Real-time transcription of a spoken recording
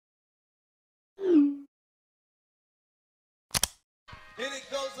And it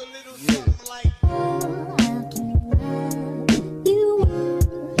goes a little something like.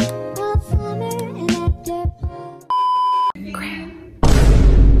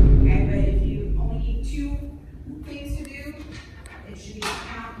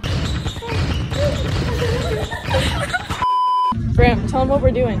 Graham, tell them what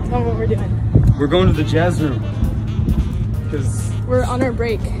we're doing. Tell them what we're doing. We're going to the jazz room. Because we're on our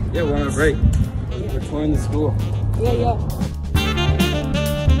break. Yeah, we're on our break. We're touring the school. Yeah, yeah.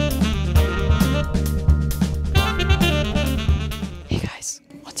 Hey guys,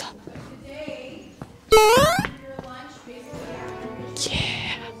 what's up?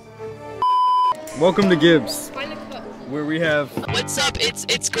 Yeah. Welcome to Gibbs, where we have. What's up?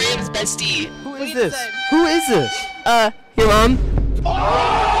 It's Graham's bestie. Who is this? Who is this? Your mom.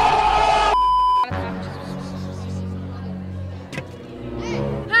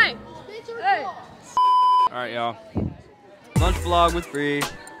 Hey. Hey. All right, y'all. Lunch vlog with Bree.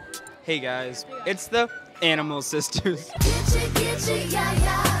 Hey guys, it's the Animal Sisters.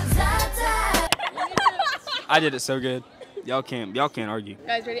 I did it so good. Y'all can't argue.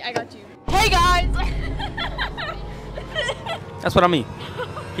 Guys, ready? I got you. Hey guys. That's what I mean.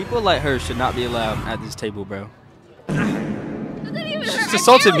 People like her should not be allowed at this table, bro. She just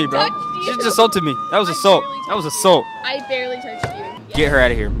assaulted me, bro. She just assaulted me. That was assault. That was assault. I barely touched you. Get her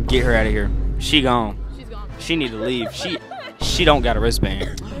out of here. Get her out of here. She gone. She's gone. She need to leave. She don't got a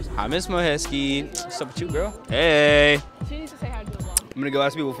wristband. Hi, Miss Mohesky. What's up with you, girl? Hey. She needs to say hi to the vlog. I'm gonna go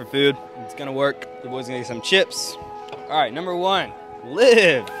ask people for food. It's gonna work. The boys gonna get some chips. All right, number one,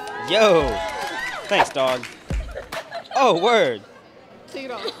 Liv. Yo. Thanks, dog. Oh, word. Take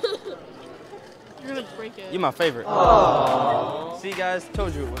it off. You're gonna break it. You're my favorite. Aww. See, guys,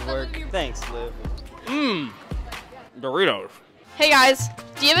 told you it would work. Thanks, Liv. Mmm. Doritos. Hey guys,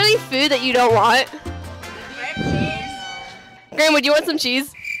 do you have any food that you don't want? Graham, would you want some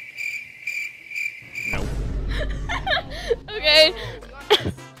cheese? No. Okay.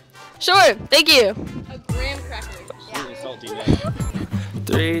 Sure, thank you. A graham cracker. Really salty, man.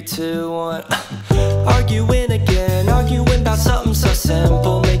 3, 2, 1. Arguing again, arguing about something so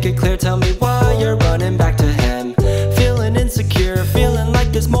simple. Make it clear, tell me why you're running back to him. Feeling insecure, feeling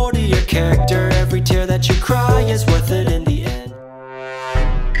like there's more to your character. Every tear that you cry is worth it in the end.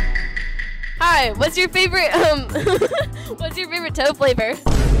 Hi, what's your favorite what's your favorite toe flavor?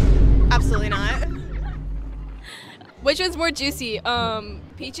 Absolutely not. Which one's more juicy,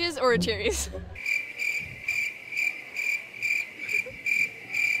 peaches or cherries?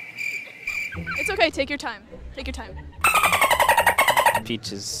 It's okay, take your time. Take your time.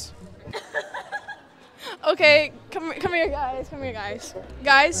 Peaches. Okay, come here, guys. Come here, guys.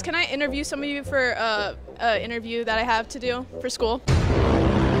 Guys, can I interview some of you for an interview that I have to do for school?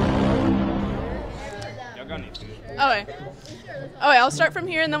 Okay. Okay, I'll start from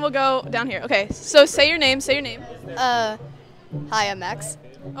here and then we'll go down here. Okay, so say your name. Say your name. Hi, I'm Max.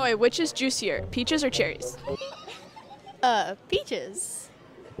 Oh wait, which is juicier, peaches or cherries? Peaches.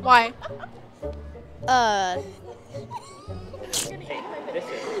 Why? Hey, this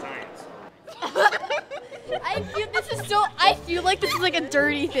is science. I feel like this is like a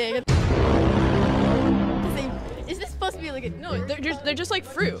dirty thing. Is this supposed to be like a... No, they're just like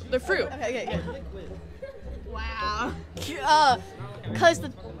fruit. They're fruit. Okay, good. Wow. Cause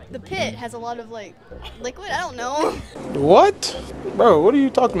the pit has a lot of like liquid. I don't know. What? Bro, what are you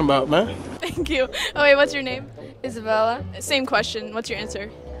talking about, man? Thank you. Oh wait, what's your name? Isabella. Same question. What's your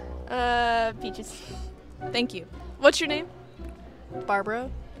answer? Peaches. Thank you. What's your name? Barbara.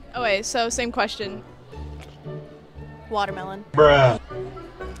 Oh wait, so same question. Watermelon. Bruh.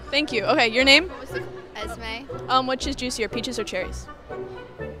 Thank you. Okay, your name? Esme. Which is juicier, peaches or cherries?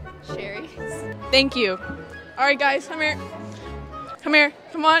 Cherries. Thank you. All right, guys, come here. Come here.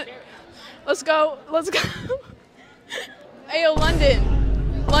 Come on. Let's go. Let's go. Hey, yo,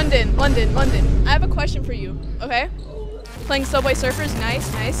 London. London. I have a question for you, okay? Playing Subway Surfers,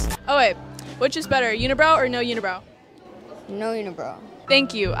 nice. Oh, wait. Which is better, unibrow or no unibrow? No unibrow.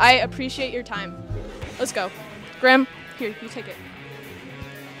 Thank you. I appreciate your time. Let's go. Graham, here, you take it.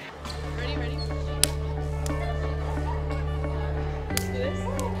 Ready? Let's do this.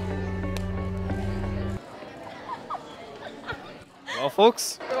 Well,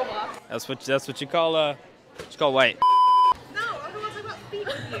 folks, that's what you call white. No, I don't want to talk about feet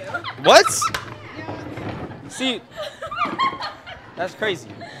with you. What? See, that's crazy.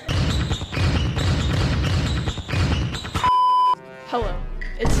 Hello,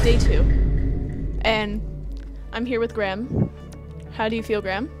 it's day 2, and I'm here with Graham. How do you feel,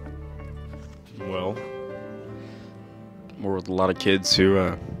 Graham? Well, we're with a lot of kids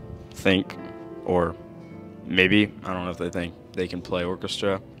who think, or maybe, I don't know if they think, they can play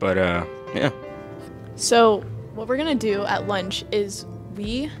orchestra. But yeah. So what we're gonna do at lunch is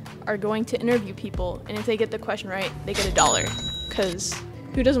we are going to interview people, and if they get the question right, they get $1. Cause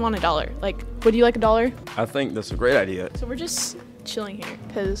who doesn't want $1? Like, would you like $1? I think that's a great idea. So we're just chilling here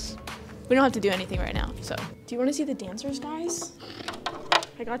because we don't have to do anything right now. So do you want to see the dancers, guys?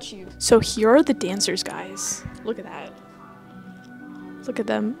 I got you. So here are the dancers, guys. Look at that. Look at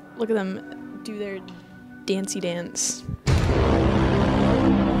them. Look at them do their dancey dance.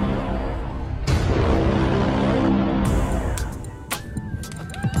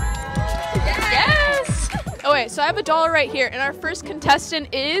 Yes! Oh wait, so I have $1 right here, and our first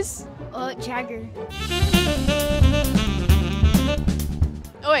contestant is Jagger.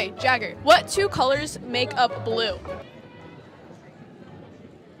 Oh wait, Jagger. What 2 colors make up blue?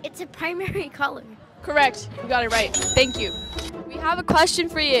 It's a primary color. Correct. You got it right. Thank you. We have a question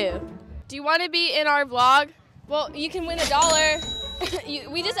for you. Do you want to be in our vlog? Well, you can win $1.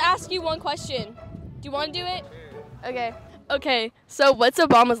 We just asked you one question. Do you want to do it? Okay. Okay, so what's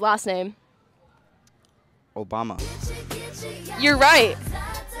Obama's last name? Obama. You're right.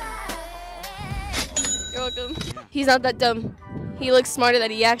 You're welcome. He's not that dumb. He looks smarter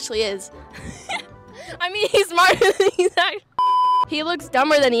than he actually is. I mean, he's smarter than he's actually. He looks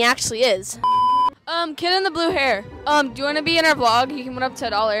dumber than he actually is. Kid in the blue hair. Do you want to be in our vlog? You can win up to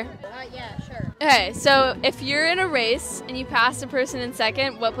 $1. Yeah, sure. Okay, so if you're in a race and you pass a person in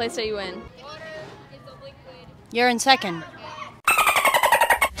second, what place are you in? You're in second.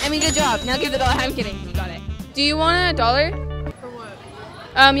 I mean, good job. Now give the $1. I'm kidding. You got it. Do you want $1? For what?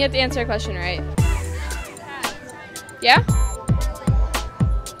 You have to answer a question, right? Yeah?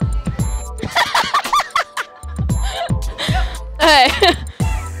 Okay.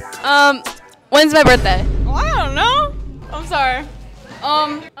 When's my birthday? Oh, I don't know. I'm sorry.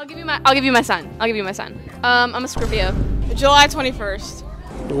 I'll give you my sign. I'll give you my sign. I'm a Scorpio. July 21st.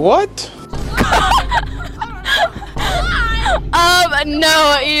 What?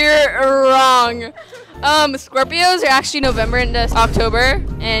 No, you're wrong. Scorpios are actually November into October,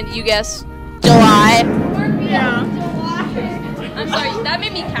 and you guessed July. Yeah. I'm sorry, that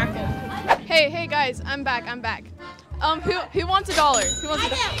made me cackle. Hey guys, I'm back. Who wants $1? Who wants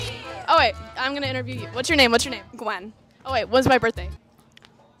 $1? Oh wait, I'm gonna interview you. What's your name? Gwen. Oh wait, when's my birthday?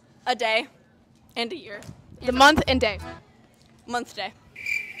 A day and a year. The month and day. Month day.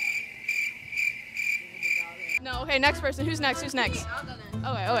 No, okay, next person. Who's next?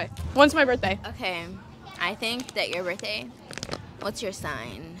 Oh wait. When's my birthday? Okay, I think that your birthday. What's your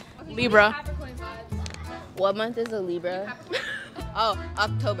sign? Libra. What month is a Libra? Oh,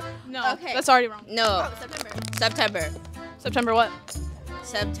 October. No, Okay. that's already wrong. No. September. September what?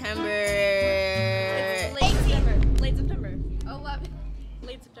 September. Late September. 11.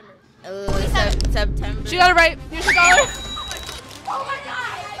 Late September. September. She got it right. Here's $1.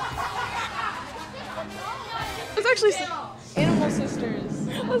 It's actually animal sisters.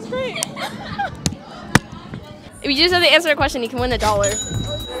 That's great. If you just have to answer a question, you can win $1.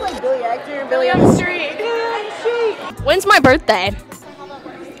 Billy on the street. When's my birthday?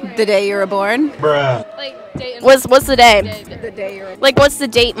 The day you were born. Like date and what's the day? The day you were Like what's the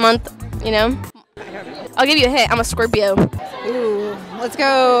date, month, you know? I'll give you a hint. I'm a Scorpio. Ooh, let's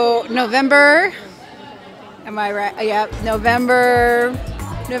go November. Am I right? Yeah, November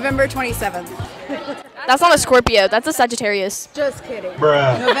 27th. That's not a Scorpio. That's a Sagittarius. Just kidding.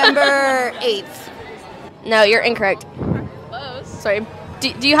 November 8th. No, you're incorrect. Close. Sorry.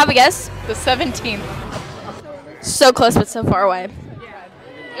 Do you have a guess? The 17th. So close, but so far away.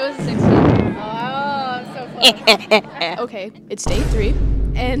 It was the 16th. Oh, so close. Okay, it's day 3,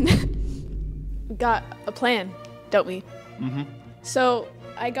 and we got a plan, don't we? Mm-hmm. So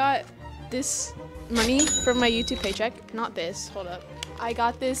I got this money from my YouTube paycheck. Not this. Hold up. I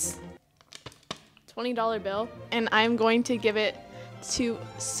got this $20 bill, and I'm going to give it to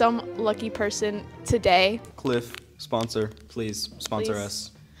some lucky person today. Cliff, sponsor, please sponsor Please.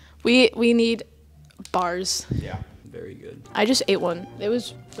 us. We need bars. Yeah, very good. I just ate one. It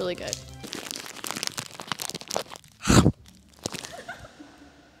was really good.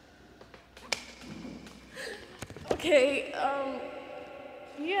 Okay,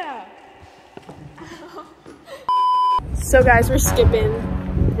 yeah. So guys, we're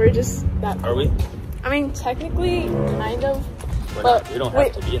skipping. We're just that. Are we? I mean, technically, kind of. We don't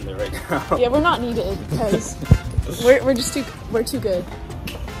have to be in there right now. Yeah, we're not needed because we're too good.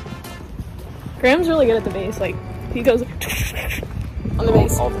 Graham's really good at the bass. Like he goes on the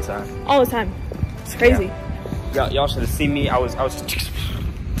bass all the time. all the time. It's crazy. Y'all should have seen me. I was.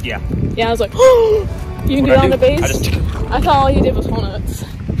 Yeah. Yeah, I was like, oh, you can do it on the bass. I I thought all you did was whole notes.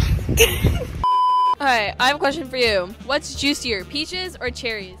 Alright, I have a question for you. What's juicier, peaches or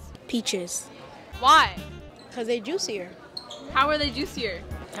cherries? Peaches. Why? Because they're juicier. How are they juicier?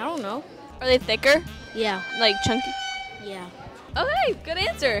 I don't know. Are they thicker? Yeah. Like chunky? Yeah. Okay, good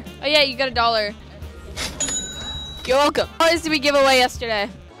answer. Oh yeah, you got $1. You're welcome. How much did we give away yesterday?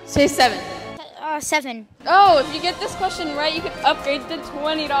 Say 7. 7. Oh, if you get this question right, you can upgrade to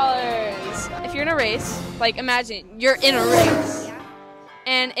 $20. If you're in a race, like imagine you're in a race. Yeah.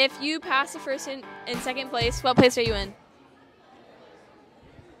 And if you pass the person in second place, what place are you in?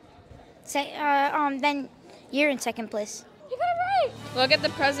 Say, then you're in second place. You got it right. Look at the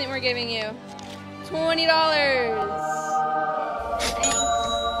present we're giving you.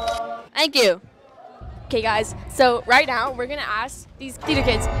 $20. Thank you. Okay, guys. So right now we're gonna ask these theater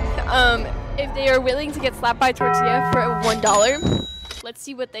kids if they are willing to get slapped by a tortilla for $1. Let's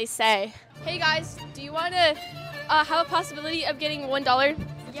see what they say. Hey guys, do you want to have a possibility of getting $1?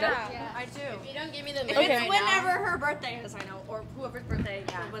 Yeah, I do. If you don't give me the Okay. right Whenever her birthday is, I know, or whoever's birthday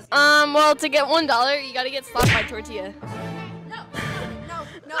was. well, to get $1, you gotta get slapped by tortilla. No,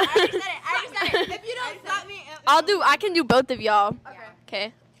 I already said it. If you don't slap me, I can do both of y'all.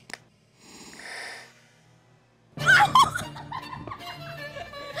 Okay.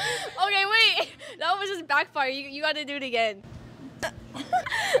 Okay, wait. That was just backfire. You gotta do it again.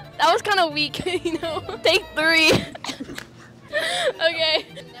 That was kind of weak, you know. Take 3. Okay.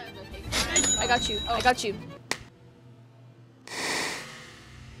 I got you. I got you.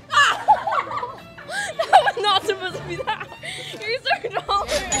 That was not supposed to be that. Here's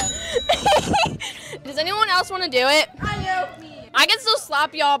 $1. Does anyone else want to do it? I know. I can still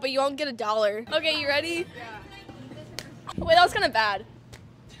slap y'all, but you won't get $1. Okay, you ready? Yeah. Wait, that was kind of bad.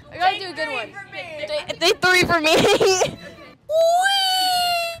 I gotta do a good one. Take 3 for me.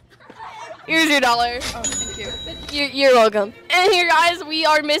 Here's your $1. Oh, thank you. You're welcome. And here, guys, we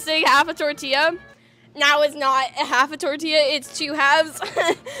are missing half a tortilla. Now it's not a half a tortilla, it's 2 halves.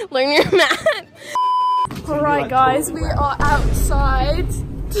 Learn your math. Alright, guys, we are outside.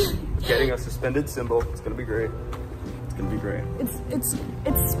 Getting a suspended symbol. It's gonna be great. It's gonna be great. It's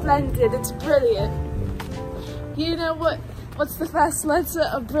splendid. It's brilliant. You know what's the first letter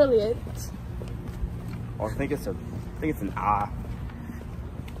of brilliant? Oh, I think it's an I.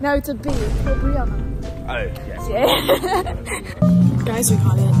 No, it's a B. For Brianna. Oh, yes. Yeah. Guys, we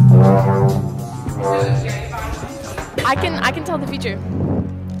got it. I can tell the future.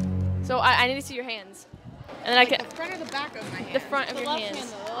 So I need to see your hands. And then I can The front or the back of my hand? the front of your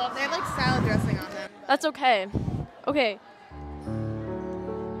hands. They're like salad dressing on them. That's okay. Okay.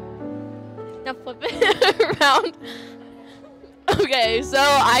 Now flip it around. Okay, so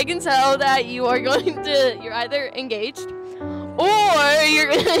I can tell that you're either engaged or you're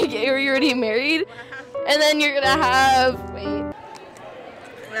already married, and then you're gonna have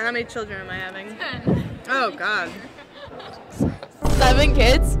How many children am I having? 10. Oh God. 7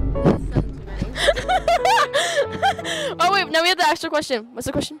 kids. Oh wait, now we have the actual question. What's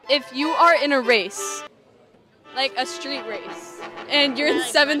the question? If you are in a race, like a street race, and you're in like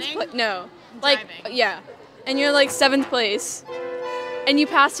 7th place, no, like yeah, and you're like 7th place, and you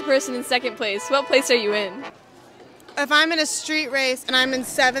pass the person in 2nd place, what place are you in? If I'm in a street race and I'm in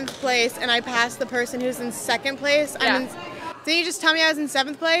 7th place and I pass the person who's in 2nd place, Yeah. Didn't you just tell me I was in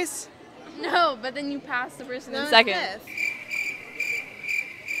 7th place? No, but then you pass the person in No, 2nd. 5th.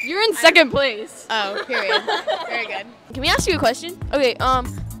 You're in 2nd place. Oh, period. Very good. Can we ask you a question? Okay,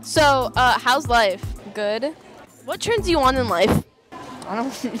 so how's life? Good. What turns you on in life? I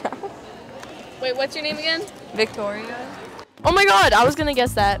don't know. Wait, what's your name again? Victoria. Oh my god, I was gonna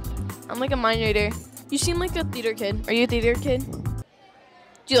guess that. I'm like a mind reader. You seem like a theater kid. Are you a theater kid?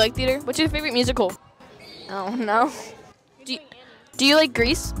 Do you like theater? What's your favorite musical? Oh, no. Do you like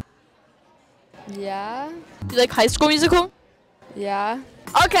Grease? Yeah. Do you like High School Musical? Yeah.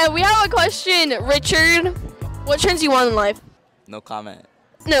 Okay, we have a question. Richard, what turns you on in life? No comment.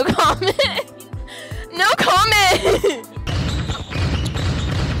 No comment. No comment.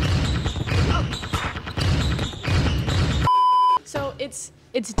 So it's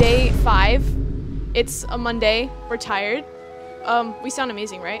day 5. It's a Monday. We're tired. We sound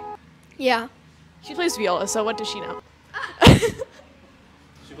amazing, right? Yeah. She plays viola, so what does she know?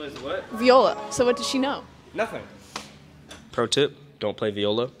 She plays what? Viola, so what does she know? Nothing. Pro tip, don't play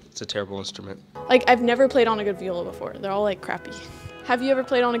viola. It's a terrible instrument. Like, I've never played on a good viola before. They're all like crappy. Have you ever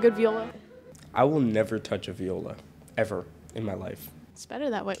played on a good viola? I will never touch a viola, ever, in my life. It's better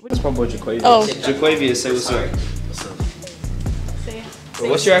that way. That's my boy JaQuavius. Oh. 𝐿𝐿, say what's up. What's up?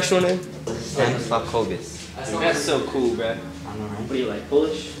 What's your actual name? Stanislav Kobis. That's so cool, bruh. I know, right? What are you like,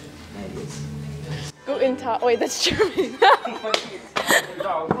 Polish? Yeah, it is. Guten Tag. Wait, that's German.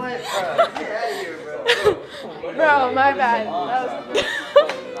 Bro, my bad.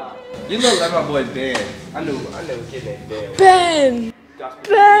 You look like my boy Ben. I knew a kid named Ben. Ben! Yeah.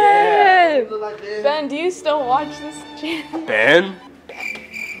 Ben! Ben, do you still watch this channel? Ben?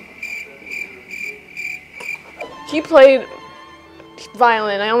 He played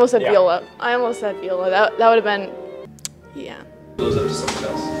violin. I almost said Yeah. viola. I almost said viola. That would have been, yeah. Goes up to someone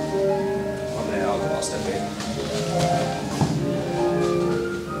else. Oh man, I'll step in.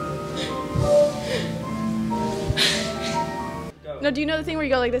 No, do you know the thing where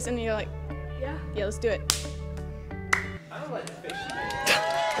you go like this and you're like, yeah? Yeah, let's do it. I don't like the face.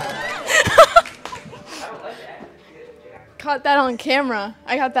 Caught that on camera.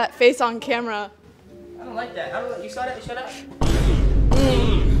 I got that face on camera. I don't like that. I don't like, you saw that? Shut up.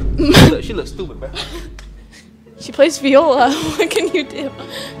 She looks stupid, man. She plays viola. What can you do?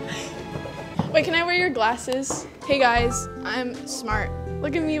 Wait, can I wear your glasses? Hey guys, I'm smart.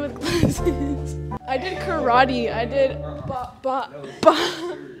 Look at me with glasses. I did karate. I did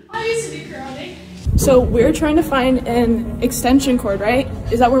I used to do karate. So we're trying to find an extension cord, right?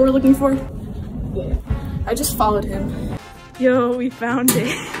 Is that what we're looking for? Yeah. I just followed him. Yo, we found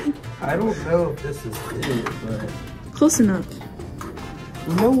it. I don't know if this is it, but Close enough.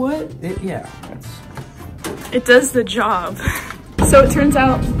 you know what? Yeah, It does the job. So it turns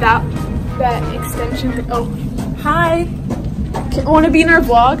out that extension thing. Oh, hi. Want to be in our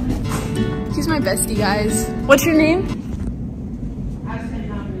vlog? He's my bestie, guys. What's your name?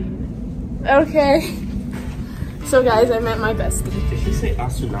 Okay. So guys, I met my bestie. Did she say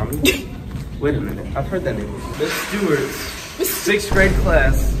Asunami? Wait a minute, I've heard that name. Miss Stewart's 6th grade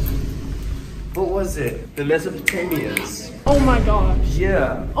class. What was it? The Mesopotamians. Oh my gosh.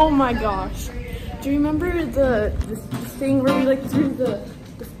 Yeah. Oh my gosh. Do you remember the thing where we like threw the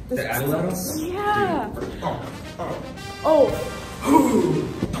Adelantos? Yeah. Oh.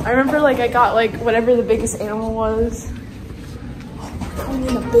 I remember like I got like whatever the biggest animal was. Oh, we're going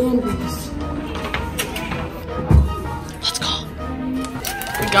in the bamboos. Let's go.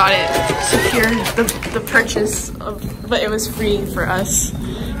 We got it. Secured the purchase of, but it was free for us.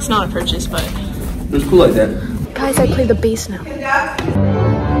 It's not a purchase, but It was cool like that. guys, I play the bass now.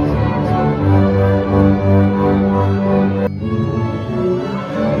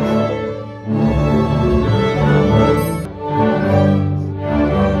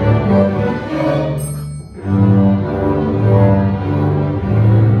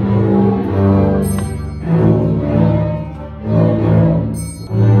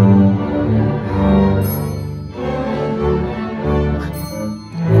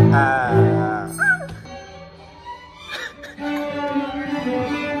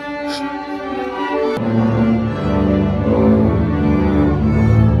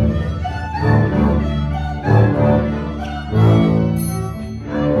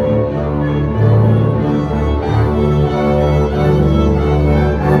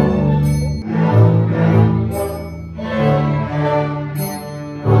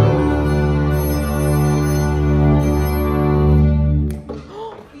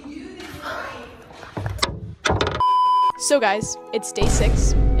 So guys, it's day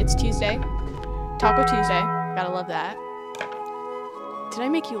 6. It's Tuesday. Taco Tuesday. Gotta love that. Did I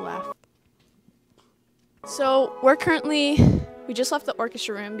make you laugh? So we just left the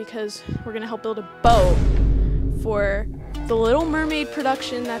orchestra room because we're gonna help build a boat for the Little Mermaid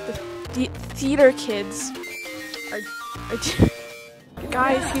production that the theater kids are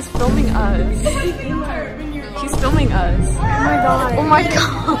Guys, he's filming us. He's filming us. Oh my god. Oh my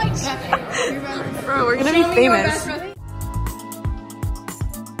gosh. Bro, we're gonna be famous.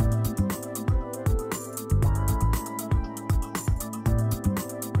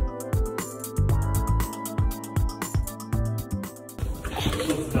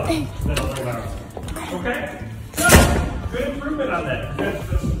 Okay. Good improvement on that.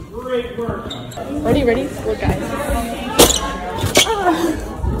 That's great work. Ready? Look, guys.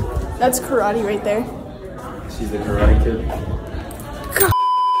 That's karate right there. She's the Karate Kid.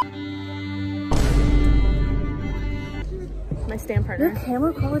 My stand partner. Your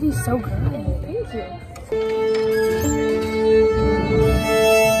camera quality is so good. Thank you.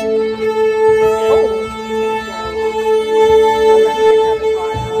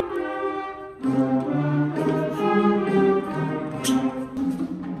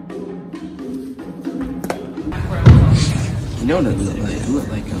 You know what it looked like? It looked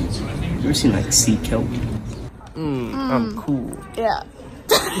like you ever seen like 𝐶𝐤𝐽? I'm cool. Yeah.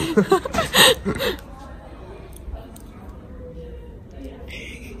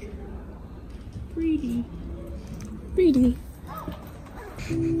 Pretty.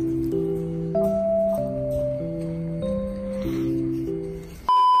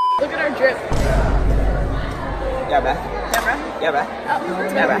 Drip. Yeah, bruh. Yeah, bruh.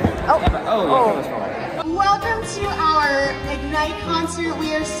 Welcome to our Ignite concert.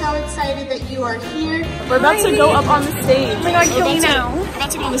 We are so excited that you are here. We're about to go up on the stage. Oh my God, kill me now. We're about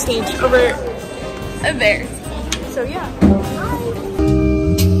to go on the stage over there. So yeah.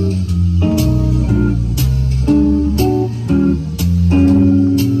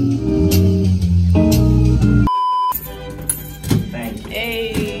 Thank you.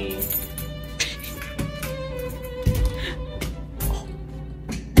 Hey.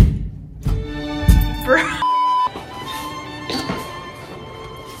 Bro.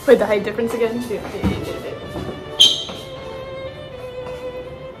 Wait, the height difference again? Yeah.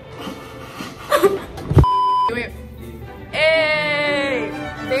 Wait. Hey!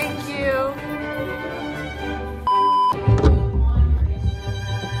 Thank you.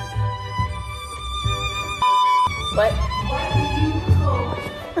 What?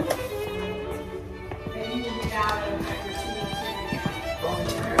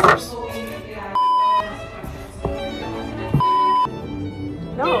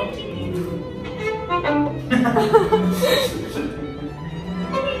 No.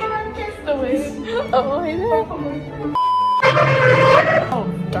 The way. Oh, I know. Oh,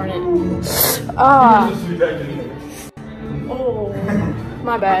 darn it. Ah. Oh,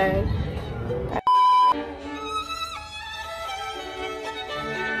 my bad.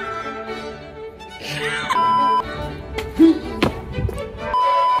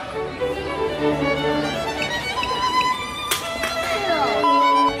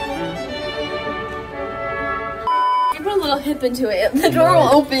 You put a little hip into it. The door will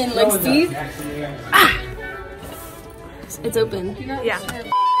open, like, Steve. Ah! It's open. Yeah.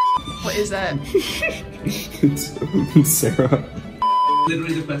 What is that? It's Sarah.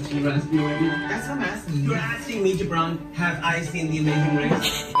 Literally the question you're asking me right now. That's what I'm asking. You're asking me, Jabron, have I seen The Amazing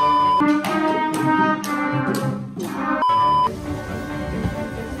Race?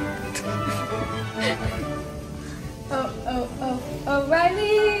 Oh,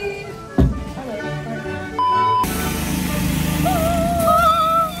 Riley!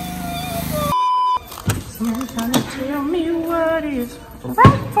 Someone's trying to tell me what is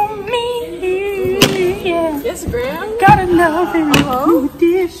right for me. Yeah. Yes, Graham. Gotta love it.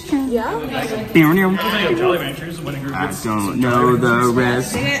 Condition. Yeah. I don't know the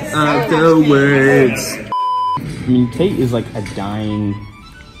rest of the words. I mean, Kate is like a dying.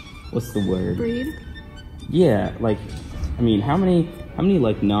 What's the word? Breed. Yeah, like, I mean, how many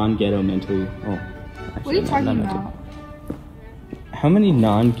like non-ghetto mentally? Oh, actually, What are you talking not about? mentally. How many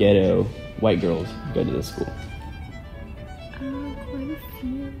non-ghetto white girls go to this school? Quite a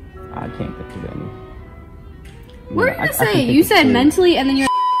few. I can't think of any. What were you I gonna can say? think You of said two. mentally and then you're.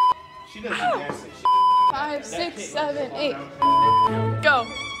 She doesn't dare say 5, 6, 7, 8. Go.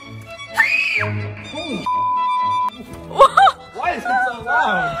 Why is it so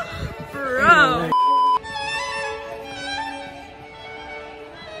loud? Bro.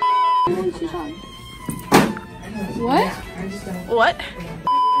 What? What?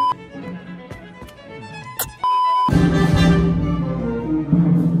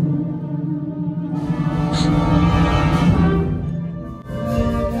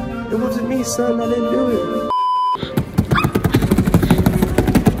 It wasn't me, son. I didn't do it.